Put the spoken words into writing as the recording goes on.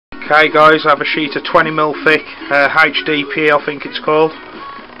Okay guys, I have a sheet of 20mm thick, Hdpe I think it's called.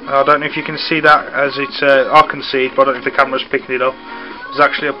 I don't know if you can see that, as it's, I can see it, but I don't know if the camera's picking it up. There's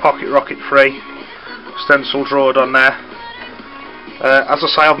actually a pocket rocket free stencil drawn on there. As I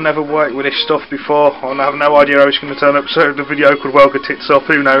say, I've never worked with this stuff before, and I have no idea how it's going to turn up, so the video could well get tits up,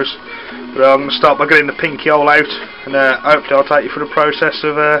 who knows. But I'm going to start by getting the pinky hole out, and hopefully I'll take you through the process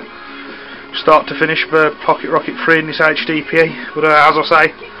of start to finish the pocket rocket free in this Hdpe. But as I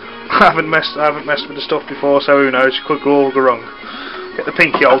say, I haven't messed with the stuff before, so who knows, it could all go wrong. Get the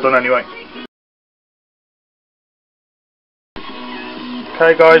pinky hole done anyway.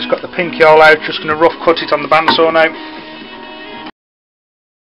 Okay guys, got the pinky hole out, just going to rough cut it on the bandsaw now.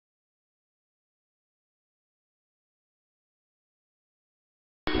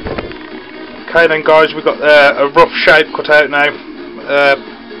 Okay then guys, we've got a rough shape cut out now.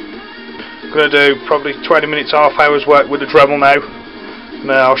 Going to do probably 20 minutes, half hour's work with the Dremel now. And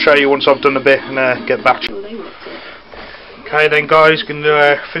I'll show you once I've done a bit and get back to you. Okay then guys, going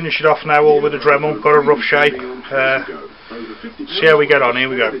to finish it off now all with the Dremel. Got a rough shape. See how we get on, here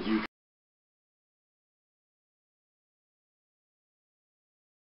we go.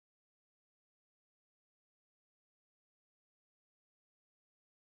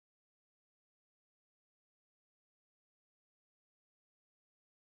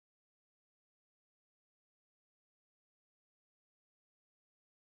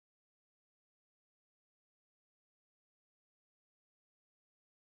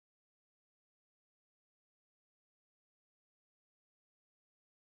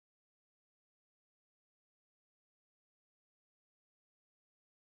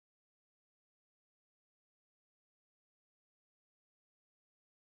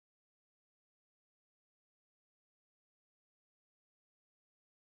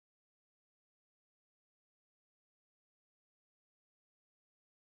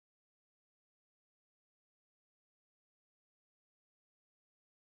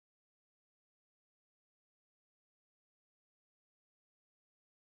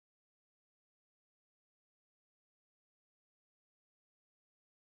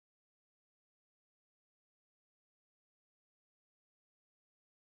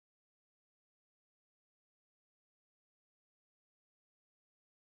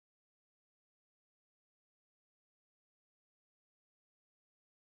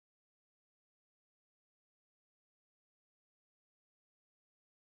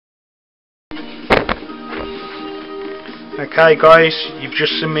 Okay guys, you've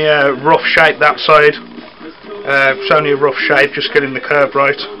just seen me rough shape that side. It's only a rough shape, just getting the curve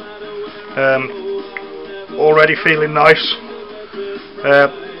right. Already feeling nice.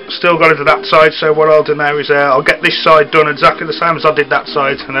 Still got it to that side, so what I'll do now is I'll get this side done exactly the same as I did that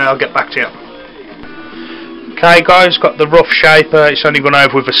side, and then I'll get back to you. Okay guys, got the rough shape. It's only gone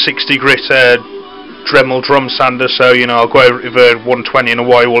over with a 60 grit Dremel drum sander, so you know I'll go over it with a 120 and a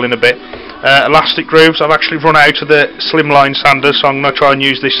Y-wall in a bit. Elastic grooves, I've actually run out of the slimline sander, so I'm going to try and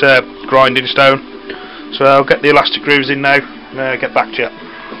use this grinding stone. So I'll get the elastic grooves in now and get back to you.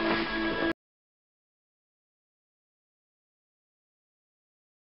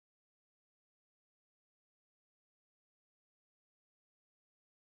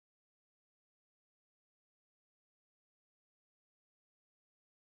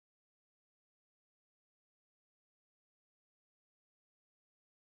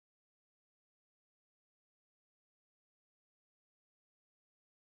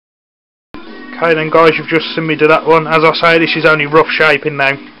 Okay then guys, you've just seen me do that one. As I say, this is only rough shaping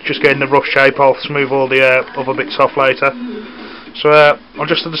now, just getting the rough shape. I'll smooth all the other bits off later. So I'll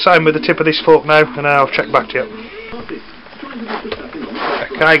just do the same with the tip of this fork now, and I'll check back to you.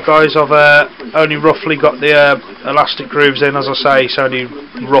 Okay guys, I've only roughly got the elastic grooves in. As I say, it's only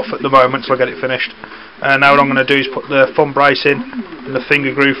rough at the moment till I get it finished. Now what I'm going to do is put the thumb brace in and the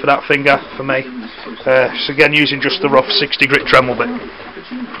finger groove for that finger for me. So again, using just the rough 60 grit Dremel bit.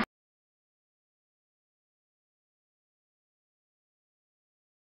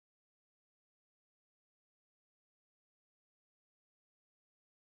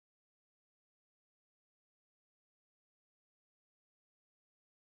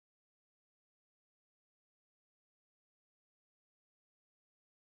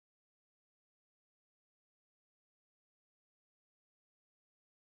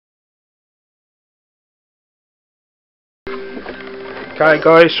 Okay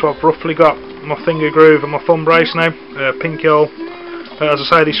guys, so I've roughly got my finger groove and my thumb brace now, pinky hole. As I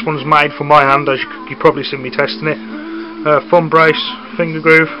say, this one's made for my hand, as you probably seen me testing it. Thumb brace, finger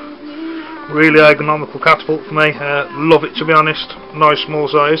groove, really ergonomical catapult for me. Love it, to be honest, nice small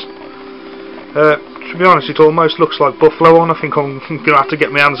size. To be honest, it almost looks like buffalo horn. I think I'm going to have to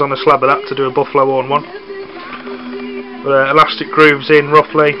get my hands on a slab of that to do a buffalo horn one. Elastic grooves in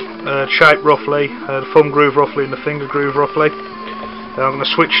roughly, shape roughly, the thumb groove roughly and the finger groove roughly. I'm going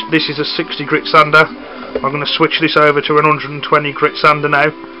to switch, this is a 60 grit sander, I'm going to switch this over to an 120 grit sander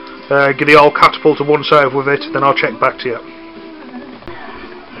now, give the old Catapult a once over with it, then I'll check back to you.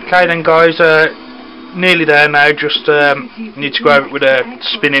 Okay then guys, nearly there now, just need to go over it with a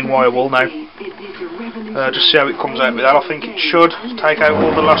spinning wire wool now. Just see how it comes out with that. I think it should take out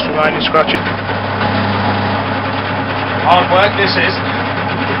all the last remaining scratches. Hard work this is.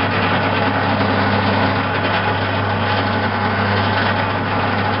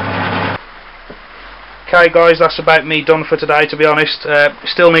 Okay guys, that's about me done for today, to be honest.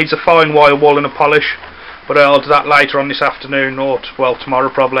 Still needs a fine wire wool and a polish, but I'll do that later on this afternoon, or well, tomorrow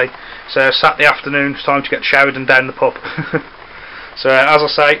probably. So Saturday afternoon, it's time to get showered and down the pub. So as I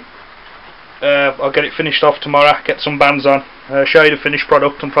say, I'll get it finished off tomorrow, get some bands on, show you the finished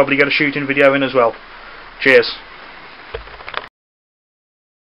product and probably get a shooting video in as well. Cheers.